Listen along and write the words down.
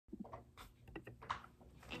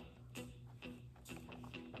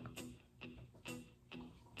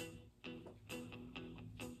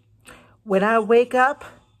When I wake up,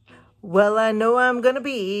 well, I know I'm gonna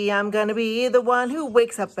be the one who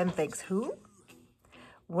wakes up and thinks, who?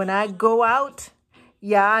 When I go out,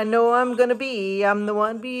 yeah, I know I'm the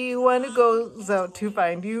one who goes out to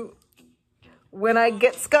find you. When I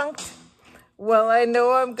get skunked, well, I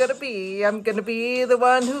know I'm gonna be the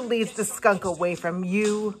one who leads the skunk away from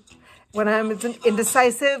you. When I'm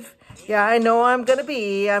indecisive, yeah, I know I'm gonna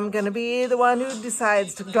be the one who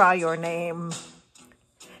decides to draw your name.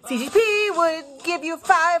 CGP would give you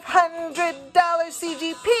 $500.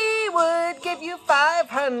 CGP would give you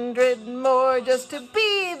 500 more just to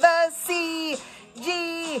be the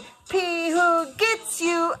CGP who gets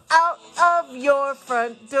you out of your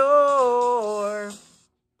front door.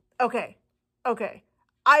 Okay.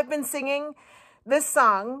 I've been singing this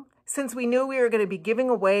song since we knew we were going to be giving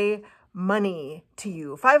away money to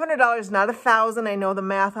you. $500, not 1,000. I know the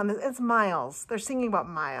math on this. It's miles. They're singing about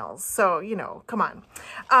miles. So, you know, come on.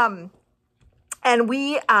 And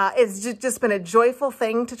it's just been a joyful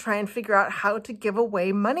thing to try and figure out how to give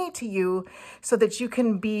away money to you so that you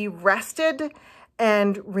can be rested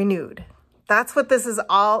and renewed. That's what this is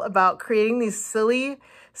all about. Creating these silly,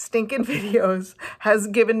 stinking videos has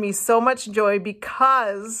given me so much joy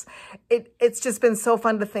because it's just been so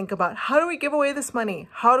fun to think about, how do we give away this money?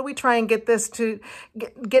 How do we try and get this to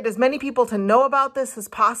get as many people to know about this as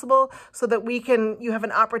possible so that you have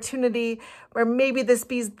an opportunity where maybe this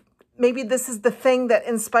is the thing that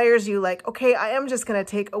inspires you, like, okay, I am just going to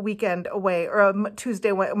take a weekend away or a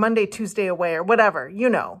Monday, Tuesday away or whatever, you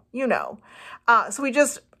know. So we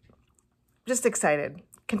just excited.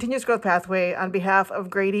 Continuous Growth Pathway, on behalf of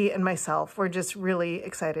Grady and myself, we're just really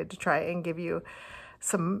excited to try and give you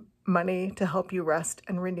some money to help you rest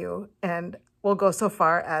and renew. And we'll go so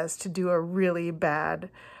far as to do a really bad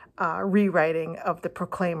rewriting of the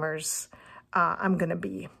Proclaimers' I'm Gonna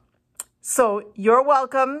Be. So you're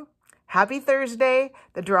welcome. Happy Thursday.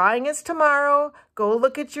 The drawing is tomorrow. Go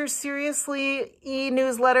look at your Seriously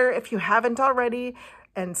e-newsletter if you haven't already.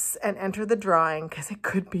 And enter the drawing, because it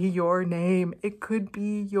could be your name. It could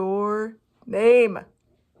be your name.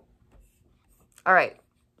 All right.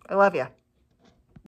 I love you.